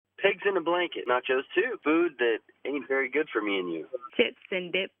Pigs in a blanket. Nachos, too. Food that ain't very good for me and you. Chips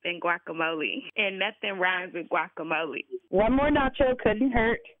and dip and guacamole. And nothing rhymes with guacamole. One more nacho couldn't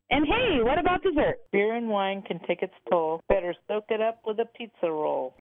hurt. And hey, what about dessert? Beer and wine can take its toll. Better soak it up with a pizza roll.